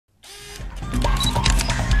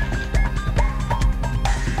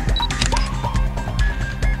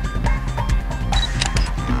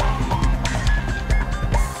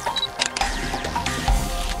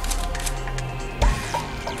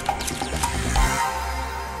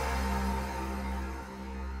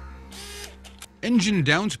Engine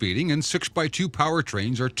downspeeding and 6x2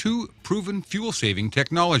 powertrains are two proven fuel-saving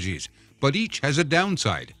technologies, but each has a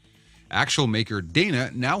downside. Axle maker Dana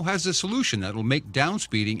now has a solution that will make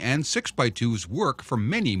downspeeding and 6x2s work for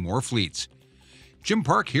many more fleets. Jim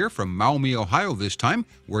Park here from Maumee, Ohio this time,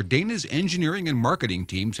 where Dana's engineering and marketing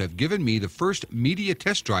teams have given me the first media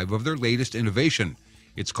test drive of their latest innovation.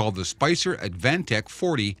 It's called the Spicer AdvanTEK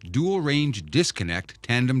 40 Dual Range Disconnect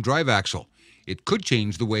Tandem Drive Axle. It could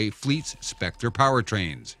change the way fleets spec their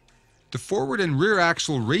powertrains. The forward and rear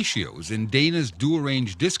axle ratios in Dana's dual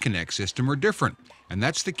range disconnect system are different, and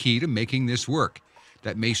that's the key to making this work.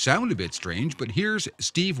 That may sound a bit strange, but here's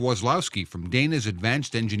Steve Wozlowski from Dana's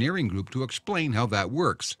Advanced Engineering Group to explain how that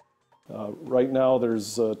works. Right now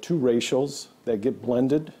there's two ratios that get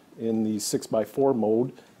blended in the 6x4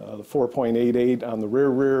 mode. The 4.88 on the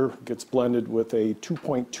rear gets blended with a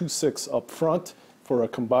 2.26 up front for a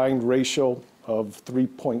combined ratio of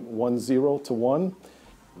 3.10 to 1.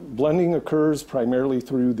 Blending occurs primarily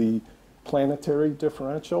through the planetary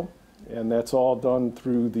differential, and that's all done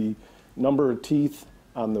through the number of teeth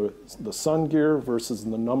on the sun gear versus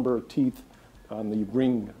the number of teeth on the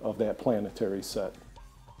ring of that planetary set.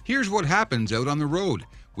 Here's what happens out on the road.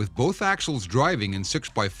 With both axles driving in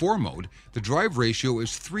 6x4 mode, the drive ratio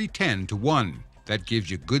is 3:10 to 1. That gives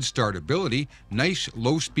you good startability, nice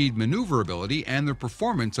low-speed maneuverability, and the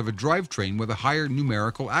performance of a drivetrain with a higher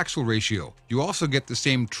numerical axle ratio. You also get the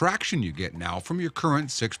same traction you get now from your current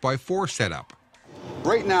 6x4 setup.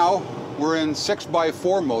 Right now, we're in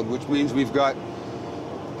 6x4 mode, which means we've got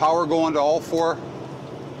power going to all four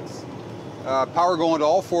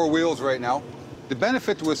wheels right now. The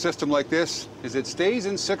benefit to a system like this is it stays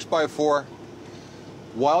in 6x4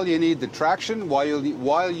 while you need the traction,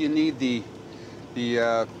 while you need the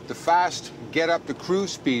fast get up to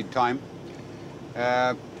cruise speed time,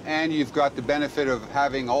 and you've got the benefit of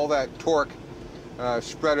having all that torque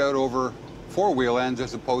spread out over four-wheel ends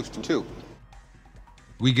as opposed to two.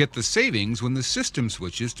 We get the savings when the system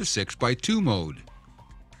switches to 6x2 mode.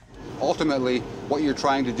 Ultimately, what you're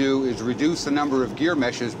trying to do is reduce the number of gear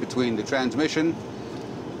meshes between the transmission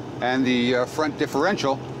and the front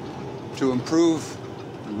differential to improve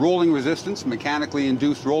rolling resistance, mechanically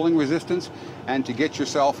induced rolling resistance, and to get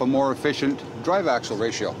yourself a more efficient drive axle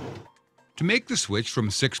ratio. To make the switch from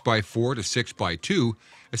 6x4 to 6x2,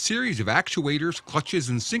 a series of actuators, clutches,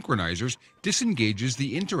 and synchronizers disengages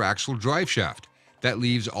the interaxle drive shaft. That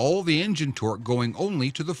leaves all the engine torque going only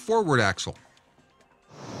to the forward axle.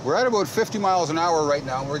 We're at about 50 miles an hour right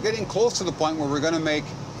now, and we're getting close to the point where we're going to make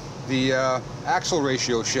the axle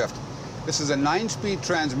ratio shift. This is a 9-speed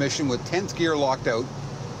transmission with 10th gear locked out,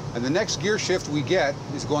 and the next gear shift we get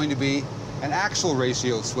is going to be an axle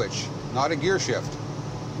ratio switch, not a gear shift.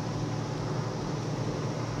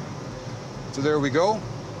 So there we go.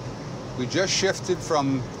 We just shifted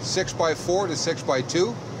from 6x4 to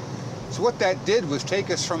 6x2. So what that did was take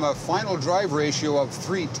us from a final drive ratio of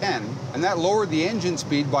 310, and that lowered the engine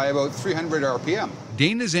speed by about 300 RPM.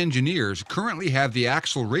 Dana's engineers currently have the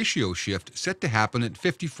axle ratio shift set to happen at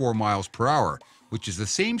 54 miles per hour, which is the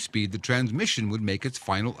same speed the transmission would make its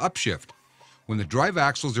final upshift. When the drive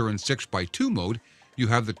axles are in 6x2 mode, you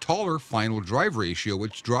have the taller final drive ratio,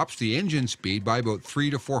 which drops the engine speed by about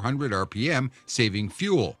 300 to 400 RPM, saving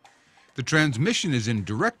fuel. The transmission is in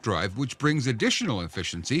direct drive, which brings additional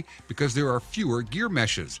efficiency because there are fewer gear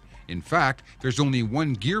meshes. In fact, there's only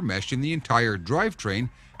one gear mesh in the entire drivetrain,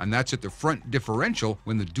 and that's at the front differential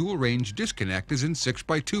when the dual range disconnect is in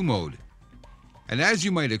 6x2 mode. And as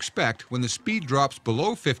you might expect, when the speed drops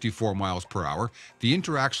below 54 miles per hour, the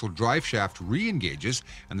interaxle drive shaft re-engages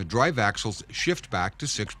and the drive axles shift back to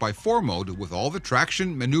 6x4 mode with all the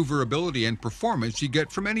traction, maneuverability, and performance you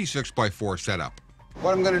get from any 6x4 setup.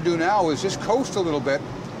 What I'm going to do now is just coast a little bit,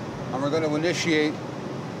 and we're going to initiate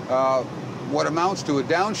what amounts to a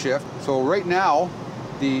downshift. So right now,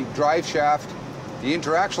 the drive shaft, the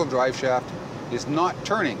interaxle drive shaft, is not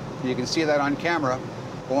turning. You can see that on camera.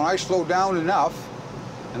 But when I slow down enough,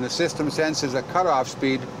 and the system senses a cutoff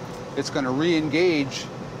speed, it's going to re-engage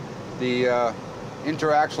the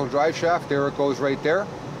interaxle drive shaft. There it goes right there.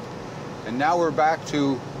 And now we're back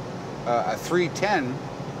to a 310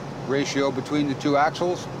 ratio between the two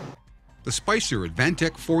axles. The Spicer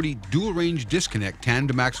AdvanTEK 40 Dual Range Disconnect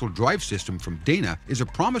Tandem Axle Drive System from Dana is a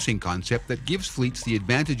promising concept that gives fleets the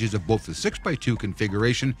advantages of both the 6x2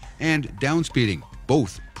 configuration and downspeeding,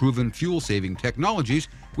 both proven fuel-saving technologies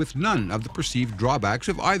with none of the perceived drawbacks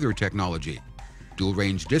of either technology. Dual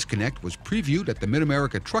Range Disconnect was previewed at the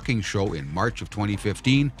Mid-America Trucking Show in March of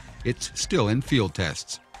 2015. It's still in field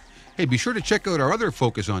tests. Hey, be sure to check out our other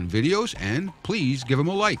Focus On videos, and please give them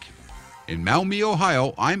a like. In Maumee,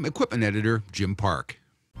 Ohio, I'm equipment editor Jim Park.